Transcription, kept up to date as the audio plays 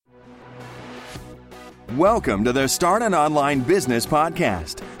Welcome to the Start an Online Business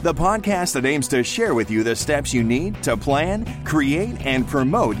Podcast, the podcast that aims to share with you the steps you need to plan, create, and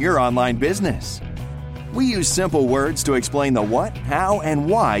promote your online business. We use simple words to explain the what, how, and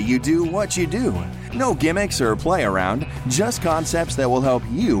why you do what you do. No gimmicks or play around, just concepts that will help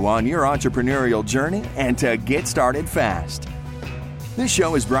you on your entrepreneurial journey and to get started fast. This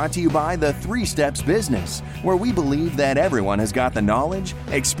show is brought to you by the 3 Steps Business, where we believe that everyone has got the knowledge,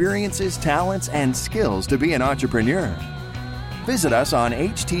 experiences, talents, and skills to be an entrepreneur. Visit us on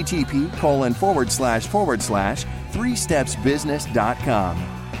http://3stepsbusiness.com.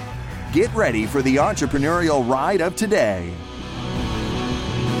 Get ready for the entrepreneurial ride of today.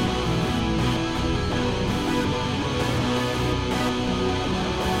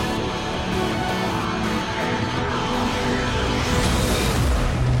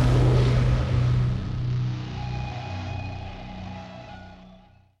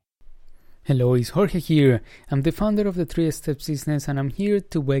 Hello, it's Jorge here. I'm the founder of the 3 Steps Business, and I'm here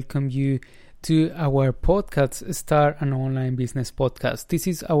to welcome you to our podcast, Start an Online Business Podcast. This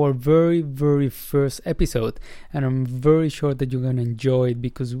is our very first episode, and I'm very sure that you're going to enjoy it,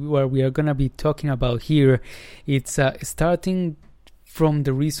 because what we are going to be talking about here, it's starting from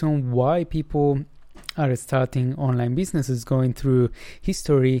the reason why people are starting online businesses, going through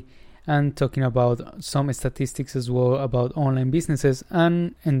history, and talking about some statistics as well about online businesses,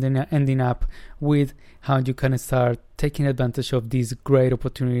 and then ending up with how you can start taking advantage of this great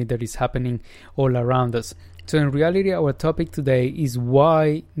opportunity that is happening all around us. So in reality, our topic today is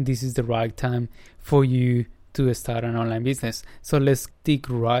why this is the right time for you to start an online business. So let's dig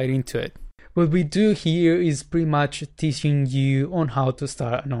right into it. What we do here is pretty much teaching you on how to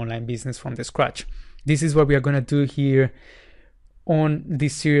start an online business from the scratch. This is what we are going to do here on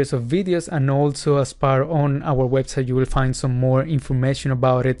this series of videos, and also as part on our website you will find some more information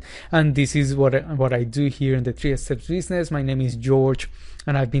about it. And this is what I do here in the 3 Steps Business. My name is George,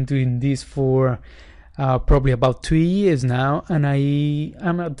 and I've been doing this for probably about 2 years now, and I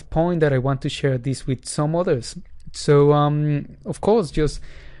am at the point that I want to share this with some others. So of course, just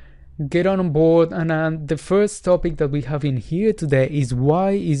get on board. And the first topic that we have in here today is,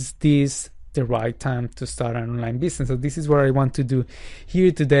 why is this the right time to start an online business? So this is what I want to do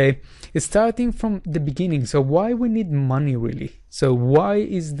here today, starting from the beginning. So why we need money, really? So why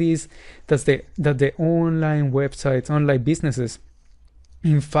is this that the online websites, online businesses,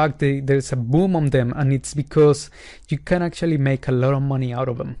 in fact there's a boom on them, and it's because you can actually make a lot of money out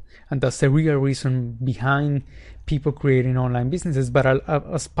of them, and that's the real reason behind people creating online businesses. But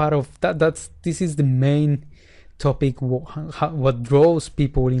as part of that, this is the main topic, what draws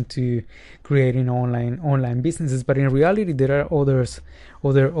people into creating online businesses. But in reality, there are other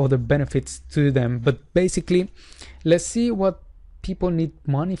benefits to them. But basically, let's see what people need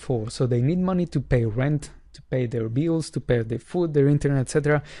money for. So they need money to pay rent, to pay their bills, to pay their food, their internet,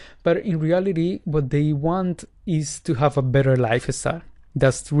 etc. But in reality, what they want is to have a better lifestyle.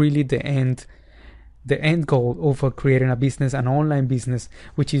 That's really the end goal of creating a business, an online business,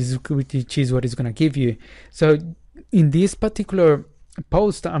 which is what it's gonna give you. So in this particular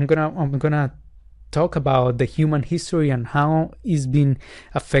post, I'm gonna talk about the human history and how it's been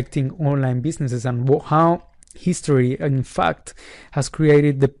affecting online businesses, and how history, in fact, has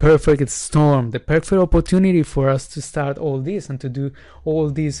created the perfect storm, the perfect opportunity for us to start all this and to do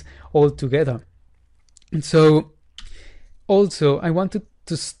all this all together. And so also I wanted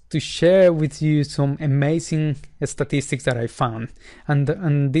to share with you some amazing statistics that I found,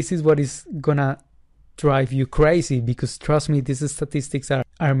 and this is what is gonna drive you crazy, because trust me, these statistics are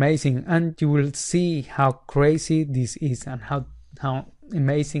amazing, and you will see how crazy this is and how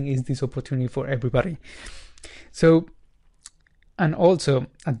amazing is this opportunity for everybody. So, and also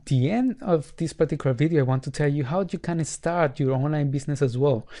at the end of this particular video, I want to tell you how you can start your online business as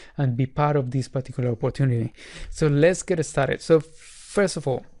well and be part of this particular opportunity. So let's get started. So first of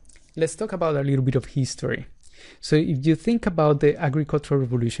all, let's talk about a little bit of history. So if you think about the agricultural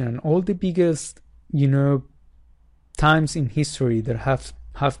revolution and all the biggest, times in history that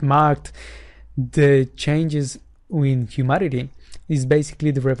have marked the changes in humanity, is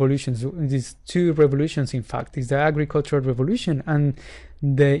basically the revolutions. These 2 revolutions, in fact, is the agricultural revolution and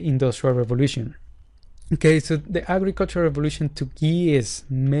the industrial revolution. Okay, so the agricultural revolution took years,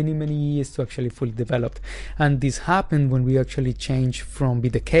 many years to actually fully develop, and this happened when we actually changed from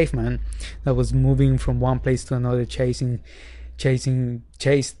being the caveman that was moving from one place to another, chased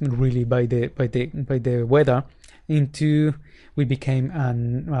really by the weather, into we became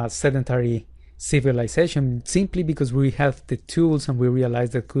a sedentary civilization, simply because we have the tools and we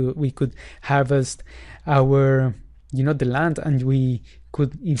realized that we could harvest our the land, and we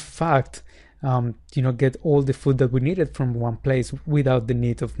could in fact get all the food that we needed from one place without the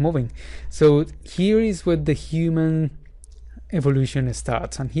need of moving. So here is where the human evolution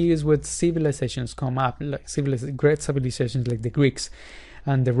starts, and here is where civilizations come up, like great civilizations like the Greeks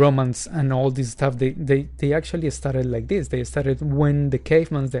and the Romans and all this stuff. They actually started like this. They started when the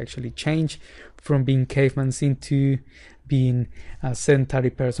cavemen, they actually changed from being cavemen into being a sedentary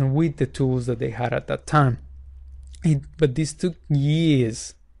person with the tools that they had at that time. But this took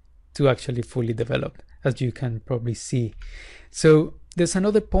years to actually fully develop, as you can probably see. So there's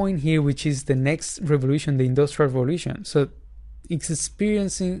another point here, which is the next revolution, the Industrial Revolution. So it's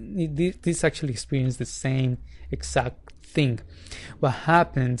this actually experienced the same exact thing. What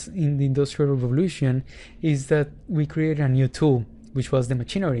happens in the Industrial Revolution is that we created a new tool, which was the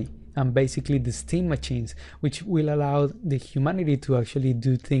machinery, and basically the steam machines, which will allow the humanity to actually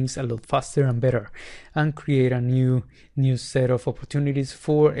do things a lot faster and better, and create a new set of opportunities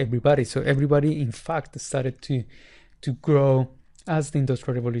for everybody. So everybody, in fact, started to grow as the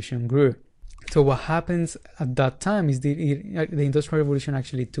Industrial Revolution grew. So what happens at that time is the Industrial Revolution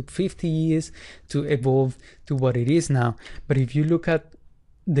actually took 50 years to evolve to what it is now. But if you look at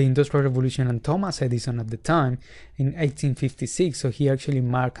the Industrial Revolution and Thomas Edison at the time in 1856, so he actually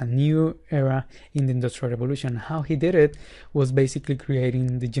marked a new era in the Industrial Revolution. How he did it was basically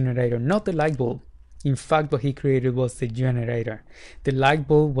creating the generator, not the light bulb. In fact, what he created was the generator. The light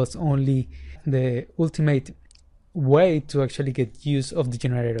bulb was only the ultimate way to actually get use of the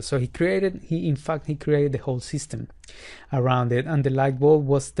generator. So he created the whole system around it, and the light bulb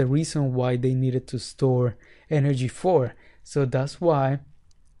was the reason why they needed to store energy for. So that's why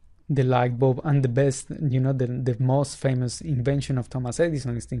the light bulb, and the best, the most famous invention of Thomas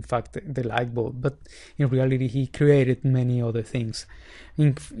Edison is in fact the light bulb. But in reality, he created many other things,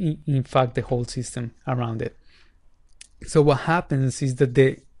 in fact the whole system around it. So what happens is that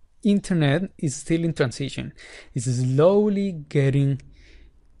the internet is still in transition. It's slowly getting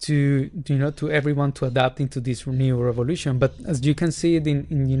to everyone to adapt into this new revolution. But as you can see it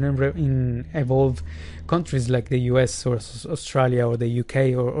in evolved countries like the US or Australia or the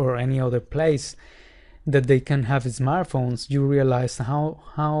UK or any other place that they can have smartphones, you realize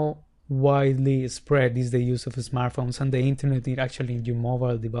how widely spread is the use of smartphones and the internet is actually in your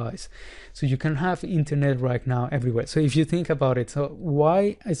mobile device. So you can have internet right now everywhere. So if you think about it, so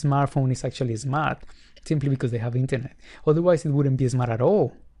why a smartphone is actually smart? Simply because they have internet. Otherwise it wouldn't be smart at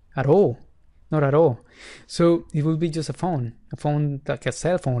all, not at all. So it will be just a phone like a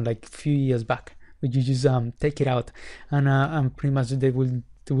cell phone, like a few years back, where you just take it out and pretty much they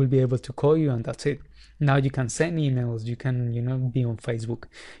will be able to call you, and that's it. Now you can send emails, you can be on Facebook,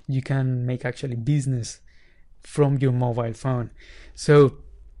 you can make actually business from your mobile phone. So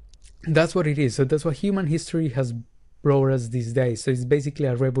that's what it is. So that's what human history has brought us these days. So it's basically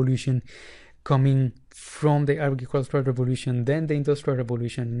a revolution coming from the agricultural revolution, then the industrial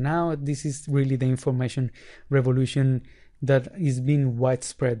revolution. Now this is really the information revolution that is being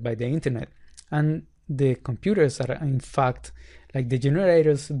widespread by the internet. And the computers are in fact like the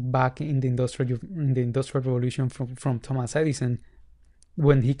generators back in the industrial revolution from Thomas Edison.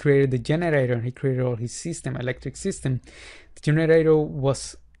 When he created the generator and he created all his electric system, the generator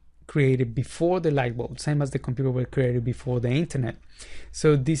was created before the light bulb, same as the computer were created before the internet.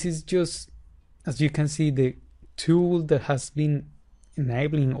 So this is just, as you can see, the tool that has been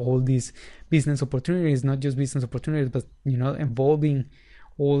enabling all these business opportunities, not just business opportunities, but involving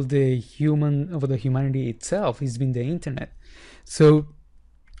all the humanity itself has been the internet. So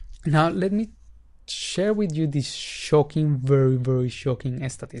now let me share with you this shocking, very, very shocking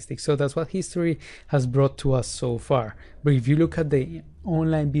statistics. So that's what history has brought to us so far. But if you look at the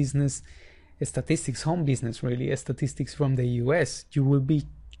online business statistics, home business really, statistics from the US, you will be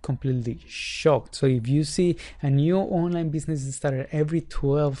completely shocked. So if you see a new online business started every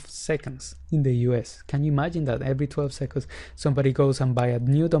 12 seconds in the US, can you imagine that? Every 12 seconds somebody goes and buy a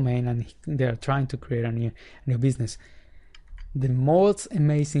new domain and they're trying to create a new business. The most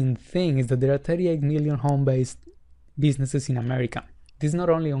amazing thing is that there are 38 million home-based businesses in America. This is not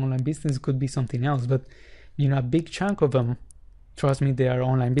only online business, it could be something else, but a big chunk of them, trust me, they are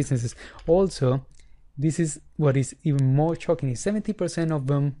online businesses. Also, this is what is even more shocking, is 70% of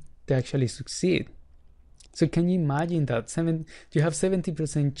them, they actually succeed. So can you imagine that? You have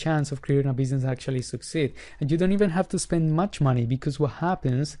 70% chance of creating a business that actually succeed. And you don't even have to spend much money, because what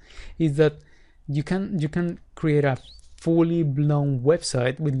happens is that you can create a fully blown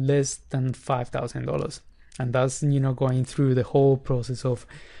website with less than $5,000. And that's, going through the whole process of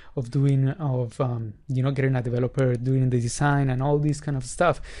getting a developer, doing the design and all this kind of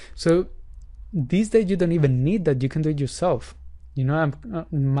stuff. So these days you don't even need that. You can do it yourself.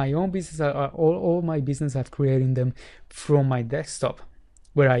 my own business, all my business, I've created them from my desktop,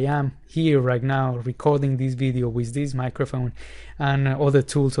 where I am here right now recording this video with this microphone and other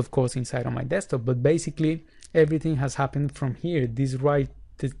tools, of course, inside on my desktop. But basically, everything has happened from here. This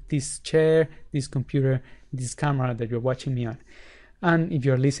chair, this computer, this camera that you're watching me on. And if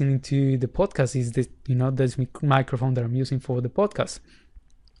you're listening to the podcast, is this microphone that I'm using for the podcast.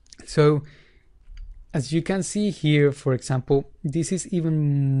 So as you can see here, for example, this is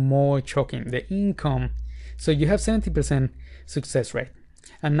even more shocking. The income. So you have 70% success rate,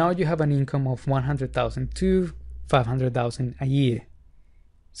 and now you have an income of 100,000 to 500,000 a year.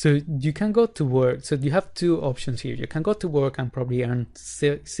 So you can go to work. So you have two options here. You can go to work and probably earn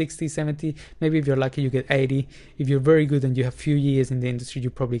 60, 70. Maybe if you're lucky, you get 80. If you're very good and you have few years in the industry, you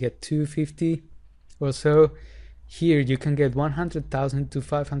probably get 250 or so. Here you can get 100,000 to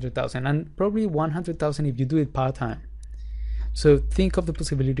 500,000, and probably 100,000 if you do it part-time. So think of the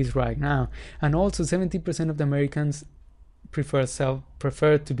possibilities right now. And also 70% of the Americans prefer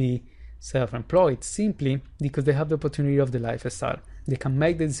to be self-employed, simply because they have the opportunity of the lifestyle. They can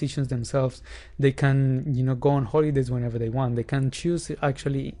make the decisions themselves. They can, go on holidays whenever they want. They can choose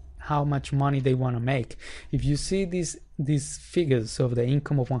actually how much money they want to make. If you see these figures of the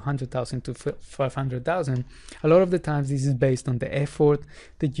income of 100,000 to 500,000, a lot of the times this is based on the effort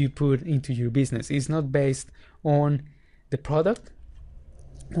that you put into your business. It's not based on the product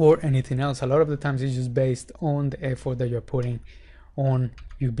or anything else. A lot of the times it's just based on the effort that you're putting on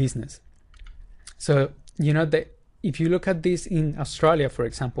your business. So if you look at this in Australia, for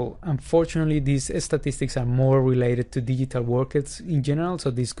example, unfortunately, these statistics are more related to digital workers in general. So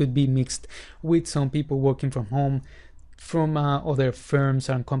this could be mixed with some people working from home from other firms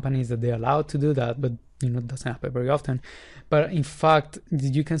and companies that they're allowed to do that, but it doesn't happen very often. But in fact,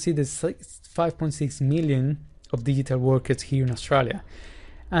 you can see there's 5.6 million of digital workers here in Australia.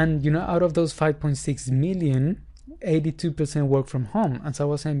 And, out of those 5.6 million, 82% work from home, as I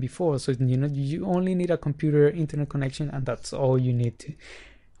was saying before. So you only need a computer, internet connection, and that's all you need to.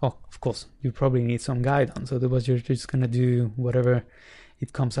 Oh, of course, you probably need some guidance. Otherwise, you're just gonna do whatever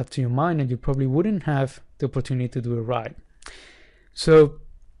it comes up to your mind, and you probably wouldn't have the opportunity to do it right. So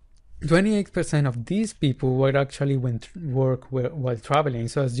 28% of these people were actually work while traveling.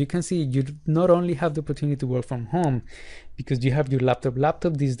 So as you can see, you not only have the opportunity to work from home because you have your laptop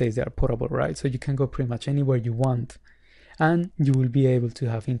these days, they are portable, right? So you can go pretty much anywhere you want, and you will be able to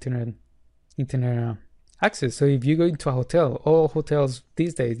have internet access. So if you go into a hotel, all hotels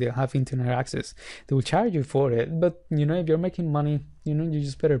these days, they have internet access. They will charge you for it, but if you're making money, you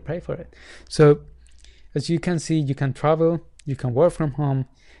just better pay for it. So as you can see, you can travel, you can work from home,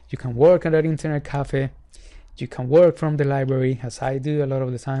 you can work at an internet cafe, you can work from the library, as I do a lot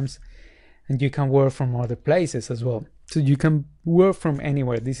of the times, and you can work from other places as well. So you can work from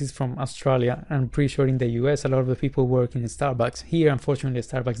anywhere. This is from Australia. I'm pretty sure in the US, a lot of the people work in Starbucks. Here, unfortunately,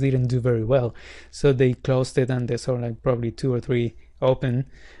 Starbucks didn't do very well, so they closed it, and there's probably 2 or 3 open.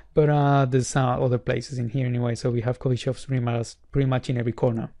 But there's other places in here anyway, so we have coffee shops pretty much in every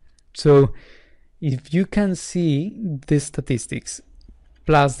corner. So if you can see the statistics,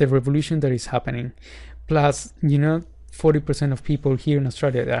 plus the revolution that is happening, plus 40% of people here in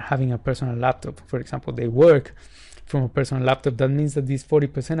Australia that are having a personal laptop, for example, they work from a personal laptop. That means that these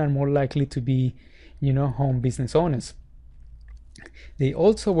 40% are more likely to be home business owners. They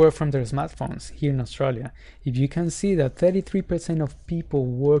also work from their smartphones here in Australia. If you can see that 33% of people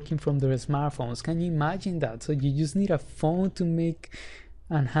working from their smartphones, can you imagine that? So you just need a phone to make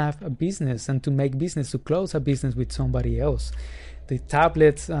and have a business, and to make business, to close a business with somebody else. The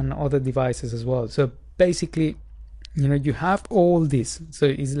tablets and other devices as well. So basically, you have all this. So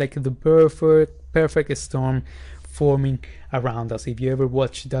it's like the perfect storm forming around us. If you ever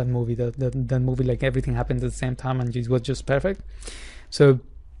watched that movie, that movie, like everything happened at the same time and it was just perfect. So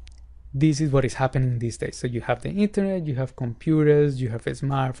this is what is happening these days. So you have the internet, you have computers, you have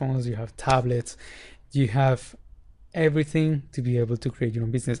smartphones, you have tablets, you have everything to be able to create your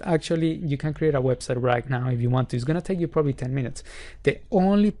own business. Actually, you can create a website right now if you want to. It's going to take you probably 10 minutes. The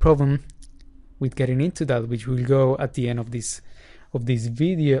only problem with getting into that, which will go at the end of this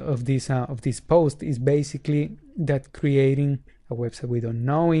video, of this post, is basically that creating a website without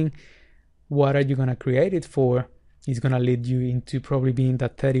knowing what are you going to create it for is going to lead you into probably being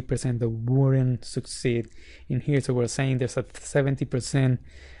that 30% that wouldn't succeed in here. So we're saying there's a 70%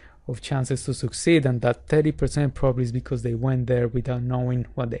 of chances to succeed, and that 30% probably is because they went there without knowing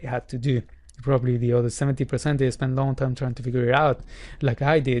what they had to do. Probably the other 70% they spent a long time trying to figure it out, like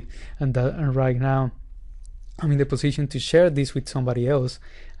I did, and right now I'm in the position to share this with somebody else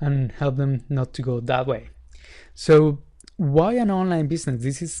and help them not to go that way. So why an online business?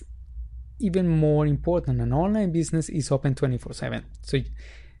 This is even more important. An online business is open 24/7. So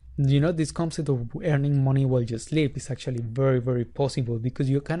this concept of earning money while you sleep is actually very, very possible, because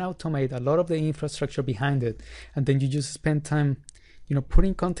you can automate a lot of the infrastructure behind it, and then you just spend time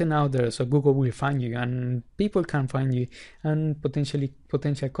putting content out there, so Google will find you and people can find you, and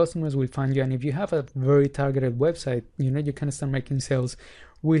potential customers will find you. And if you have a very targeted website, you can start making sales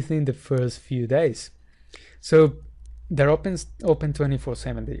within the first few days. So they're open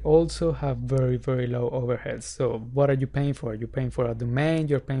 24/7. They also have very, very low overheads. So what are you paying for? You're paying for a domain,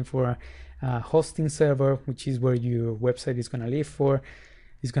 you're paying for a hosting server, which is where your website is going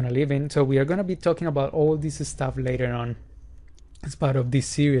to live in. So we are going to be talking about all this stuff later on as part of this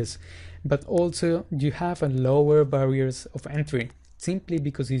series. But also you have a lower barriers of entry, simply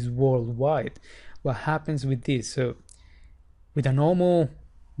because it's worldwide. What happens with this? So with a normal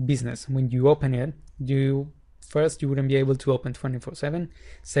business, when you open it, First, you wouldn't be able to open 24/7.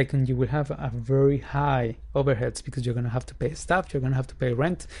 Second, you will have a very high overheads, because you're going to have to pay staff, you're going to have to pay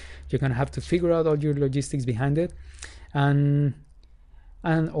rent, you're going to have to figure out all your logistics behind it, and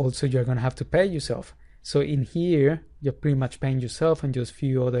also you're going to have to pay yourself. So in here, you're pretty much paying yourself and just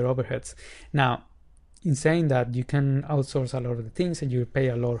few other overheads. Now, in saying that, you can outsource a lot of the things and you pay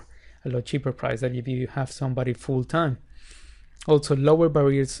a lot cheaper price than if you have somebody full time. Also, lower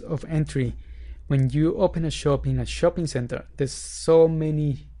barriers of entry. When you open a shop in a shopping center, there's so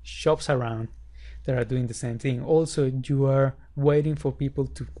many shops around that are doing the same thing. Also, you are waiting for people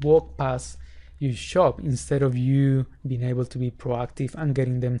to walk past your shop instead of you being able to be proactive and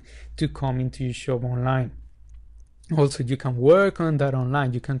getting them to come into your shop online. Also, you can work on that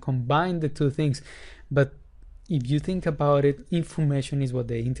online. You can combine the two things. But if you think about it, information is what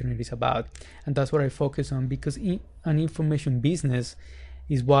the internet is about. And that's what I focus on, because an information business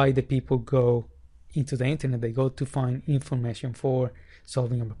is why the people go into the internet. They go to find information for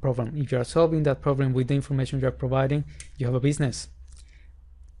solving a problem. If you are solving that problem with the information you are providing, you have a business.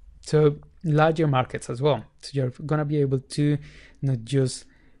 So larger markets as well. So you're going to be able to not just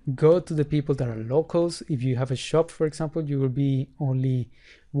go to the people that are locals. If you have a shop, for example, you will be only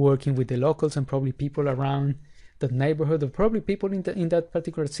working with the locals and probably people around the neighborhood, or probably people in that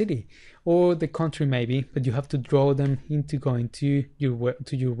particular city or the country maybe, but you have to draw them into going to your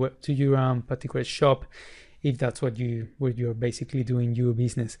particular shop, if that's where you're basically doing your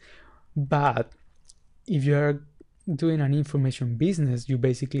business. But if you're doing an information business, you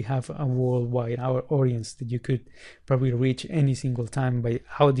basically have a worldwide audience that you could probably reach any single time by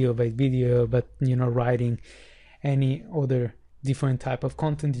audio, by video, but writing, any other different type of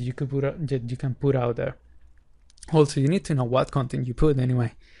content that you can put out there. Also, you need to know what content you put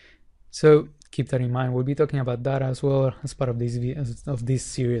anyway. So keep that in mind. We'll be talking about that as well as part of this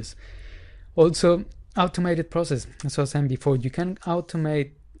series. Also, automated process. As I was saying before, you can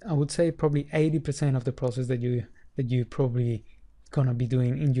automate, I would say, probably 80% of the process that you probably gonna be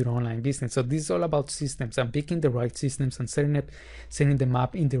doing in your online business. So this is all about systems and picking the right systems and setting them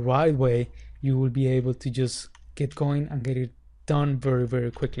up in the right way. You will be able to just get going and get it done very,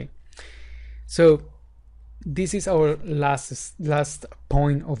 very quickly. So this is our last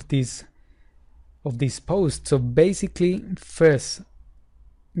point of this post. So basically, first,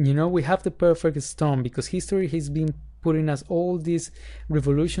 we have the perfect storm, because history has been putting us all these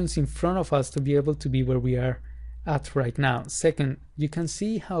revolutions in front of us to be able to be where we are at right now. Second, you can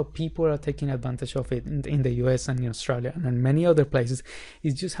see how people are taking advantage of it in the US and in Australia and in many other places.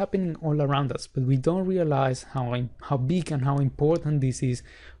 It's just happening all around us, but we don't realize how big and how important this is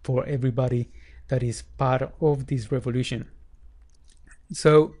for everybody that is part of this revolution.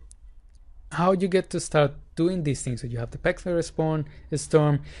 So how you get to start doing these things? So you have the perfect storm,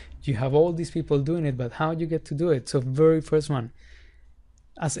 you have all these people doing it, but how you get to do it? So very first one,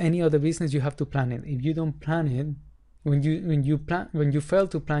 as any other business, you have to plan it. If you don't plan it, when you fail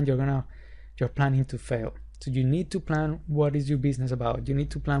to plan, you're planning to fail. So you need to plan what is your business about. You need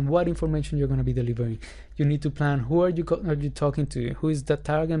to plan what information you're going to be delivering. You need to plan who are you talking to, who is the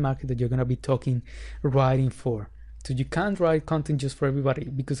target market that you're going to be writing for. So you can't write content just for everybody,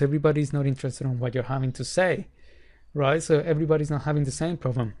 because everybody is not interested in what you're having to say, right? So everybody's not having the same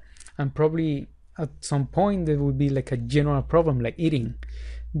problem, and probably at some point there will be like a general problem like eating,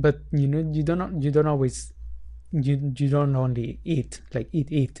 but you don't only eat like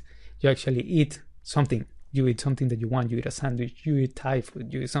eat. You actually eat something. You eat something that you want. You eat a sandwich, you eat Thai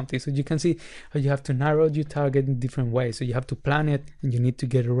food, you eat something. So you can see how you have to narrow your target in different ways. So you have to plan it, and you need to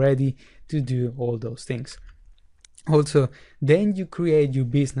get ready to do all those things. Also, then you create your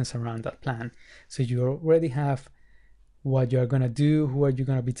business around that plan. So you already have what you're going to do, who are you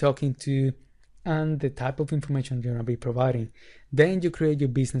going to be talking to, and the type of information you're going to be providing. Then you create your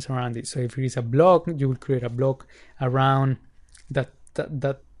business around it. So if it is a blog, you will create a blog around that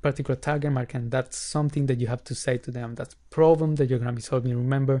particular target market, and that's something that you have to say to them. That's a problem that you're going to be solving.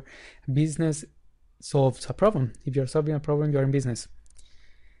 Remember, business solves a problem. If you're solving a problem, you're in business.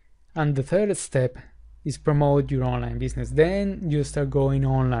 And the third step is promote your online business. Then you start going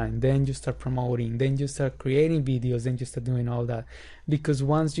online, then you start promoting, then you start creating videos, then you start doing all that. Because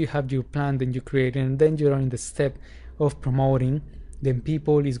once you have your plan, then you create it, and then you're in the step of promoting, then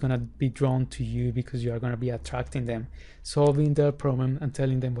people is going to be drawn to you because you are going to be attracting them, solving their problem and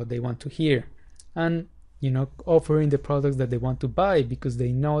telling them what they want to hear, and offering the products that they want to buy because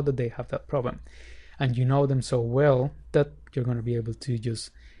they know that they have that problem, and you know them so well that you're going to be able to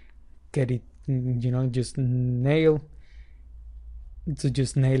just get it, just nail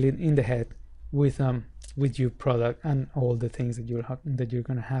it in the head with your product and all the things that you're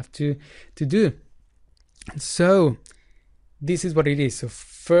going to have to do. So this is what it is. So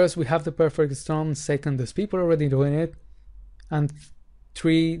first, we have the perfect storm. Second, there's people already doing it. And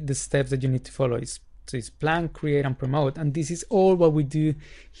 3, the steps that you need to follow is plan, create, and promote. And this is all what we do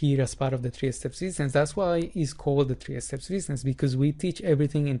here as part of the 3 steps business. That's why it's called the 3 steps business, because we teach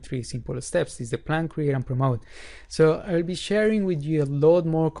everything in 3 simple steps. It's the plan, create, and promote. So I'll be sharing with you a lot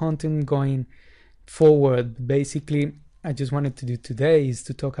more content going forward. Basically, I just wanted to do today is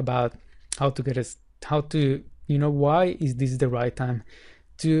to talk about why is this the right time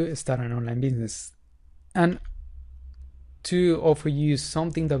to start an online business, and to offer you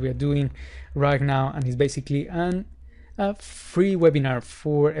something that we are doing right now, and it's basically a free webinar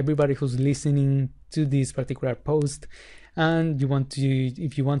for everybody who's listening to this particular post. And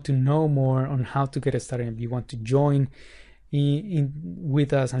if you want to know more on how to get started, if you want to join in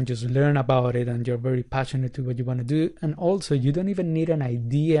with us and just learn about it, and you're very passionate to what you want to do, and also you don't even need an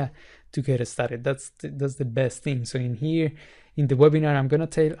idea to get started. That's the best thing. So in the webinar, I'm gonna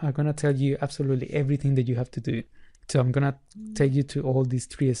tell you absolutely everything that you have to do. So I'm gonna take you to all these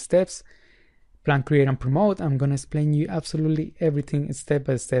 3 steps: plan, create, and promote. I'm gonna explain you absolutely everything step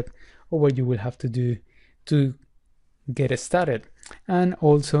by step of what you will have to do to get started. And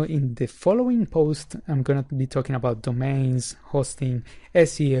also in the following post, I'm gonna be talking about domains, hosting,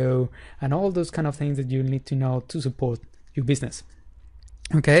 SEO, and all those kind of things that you need to know to support your business.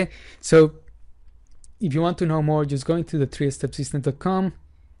 Okay, so if you want to know more, just go into the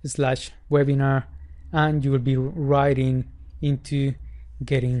 3stepsbusiness.com/webinar, and you will be right into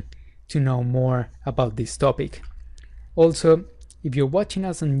getting to know more about this topic. Also, if you're watching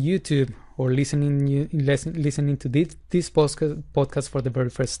us on YouTube or listening to this podcast for the very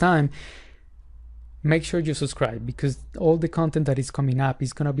first time, make sure you subscribe, because all the content that is coming up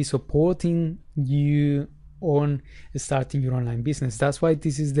is going to be supporting you on starting your online business. That's why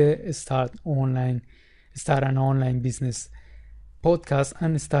this is the Start an Online Business podcast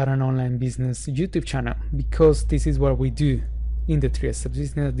and Start an Online Business YouTube channel, because this is what we do in the 3 Steps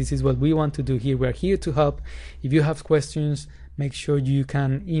Business. This is what we want to do here. We're here to help. If you have questions, make sure you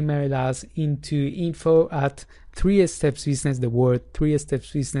can email us into info@3stepsbusiness, the word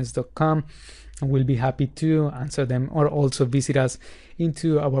 3stepsbusiness.com, and we'll be happy to answer them. Or also visit us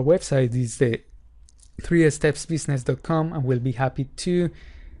into our website. This is the 3stepsbusiness.com, and we'll be happy to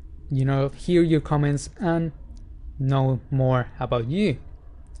hear your comments and know more about you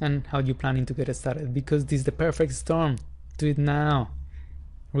and how you're planning to get started, because this is the perfect storm. Do it now.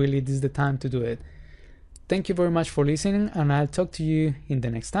 Really, this is the time to do it. Thank you very much for listening, and I'll talk to you in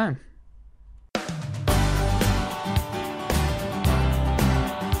the next time.